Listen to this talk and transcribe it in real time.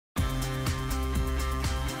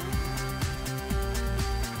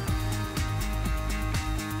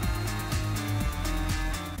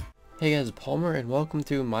Hey guys, Palmer and welcome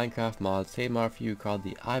to Minecraft Mods. Today mod for you called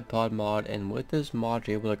the iPod mod, and with this mod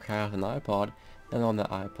you're able to craft an iPod, and on the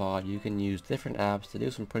iPod you can use different apps to do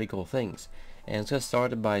some pretty cool things. And let's get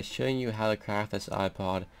started by showing you how to craft this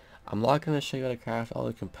iPod. I'm not going to show you how to craft all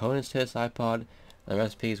the components to this iPod. The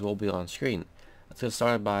recipes will be on screen. Let's get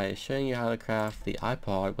started by showing you how to craft the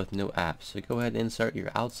iPod with no apps. So go ahead and insert your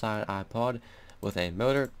outside iPod with a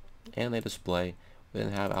motor and a display. We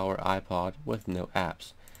then have our iPod with no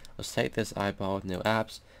apps. Let's take this iPod with no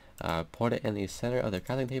apps, put it in the center of the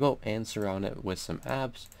crafting table and surround it with some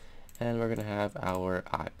apps, and we're going to have our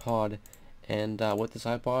iPod. And with this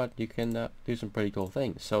iPod you can do some pretty cool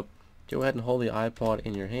things. So go ahead and hold the iPod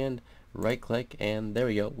in your hand, right click, and there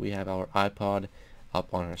we go, we have our iPod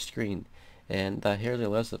up on our screen. And here's a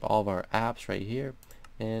list of all of our apps right here,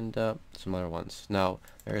 and some other ones. Now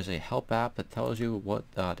there's a help app that tells you what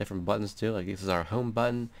different buttons do. Like this is our home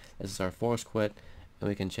button, this is our force quit, and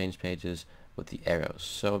we can change pages with the arrows.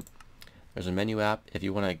 So there's a menu app. If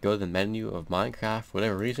you want to go to the menu of Minecraft for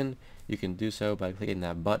whatever reason, you can do so by clicking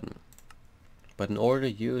that button. But in order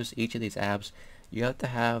to use each of these apps, you have to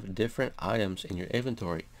have different items in your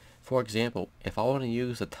inventory. For example, if I want to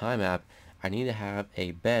use the time app, I need to have a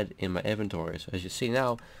bed in my inventory. So as you see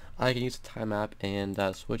now, I can use the time app and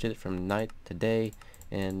switch it from night to day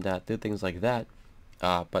and do things like that.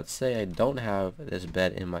 But say I don't have this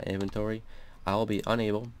bed in my inventory, I will be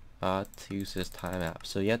unable to use this time app.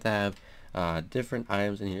 So you have to have different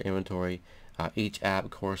items in your inventory. Each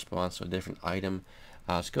app corresponds to a different item.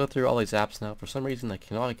 Let's go through all these apps now. For some reason I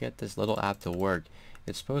cannot get this little app to work.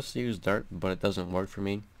 It's supposed to use dirt, but it doesn't work for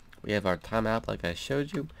me. We have our time app like I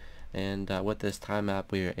showed you, and with this time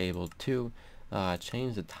app we are able to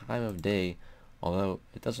change the time of day, although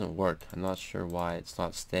it doesn't work. I'm not sure why it's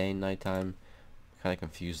not staying nighttime. Kind of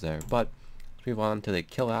confused there. But let's move on to the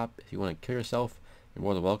kill app. If you want to kill yourself, you're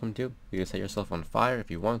more than welcome to. You can set yourself on fire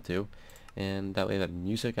if you want to. And we have a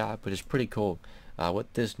music app, which is pretty cool.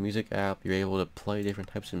 With this music app, you're able to play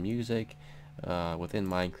different types of music within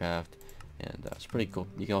Minecraft, and it's pretty cool.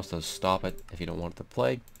 You can also stop it if you don't want it to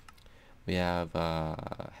play. We have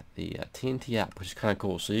the TNT app, which is kind of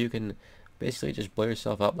cool. So you can basically just blow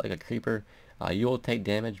yourself up like a creeper. You will take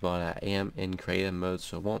damage, but I am in creative mode,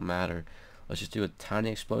 so it won't matter. Let's just do a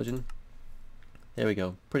tiny explosion. There we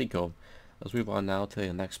go, pretty cool. Let's move on now to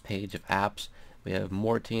the next page of apps. We have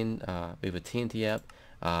more we have a TNT app.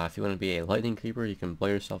 If you want to be a lightning creeper, you can blow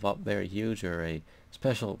yourself up very huge, or a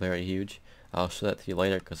special very huge. I'll show that to you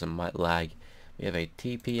later because it might lag. We have a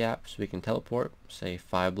TP app, so we can teleport, say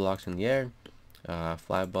 5 blocks in the air,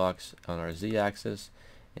 5 blocks on our Z-axis,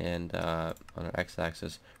 and on our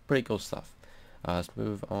X-axis. Pretty cool stuff. Let's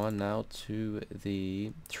move on now to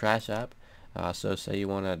the trash app. So say you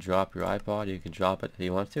want to drop your iPod, you can drop it if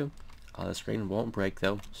you want to. The screen won't break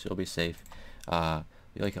though, so you'll be safe.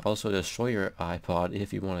 You can also destroy your iPod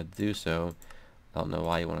if you want to do so. I don't know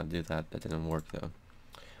why you want to do that. That didn't work though.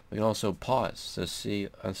 We can also pause. So see,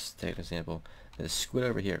 let's take an example. This squid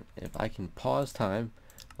over here. If I can pause time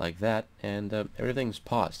like that, and everything's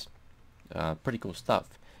paused. Pretty cool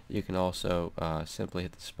stuff. You can also simply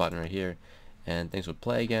hit this button right here, and things will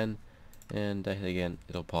play again. And hit again,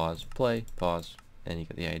 it'll pause, play, pause, and you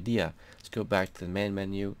get the idea. Let's go back to the main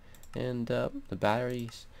menu, and the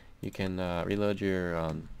batteries. You can reload your,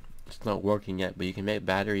 it's not working yet, but you can make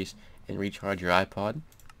batteries and recharge your iPod.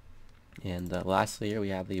 And lastly here we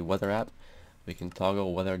have the weather app. We can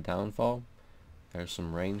toggle weather downfall. There's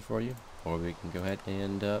some rain for you, or we can go ahead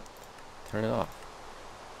and turn it off.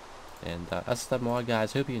 And that's the mod,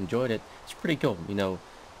 guys. Hope you enjoyed it. It's pretty cool. You know,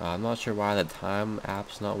 I'm not sure why the time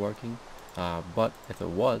app's not working. But if it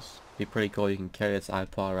was, it'd be pretty cool. You can carry this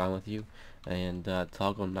iPod around with you and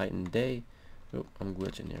toggle night and day. Oh, I'm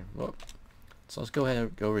glitching here. Whoa. So let's go ahead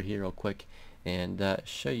and go over here real quick and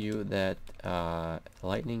show you that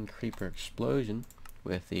lightning creeper explosion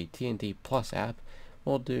with the TNT Plus app.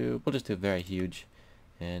 We'll just do very huge,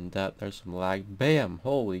 and there's some lag. Bam!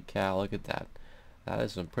 Holy cow! Look at that. That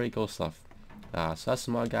is some pretty cool stuff. So that's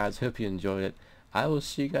the mod, guys. Hope you enjoyed it. I will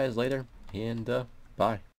see you guys later, and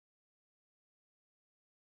bye.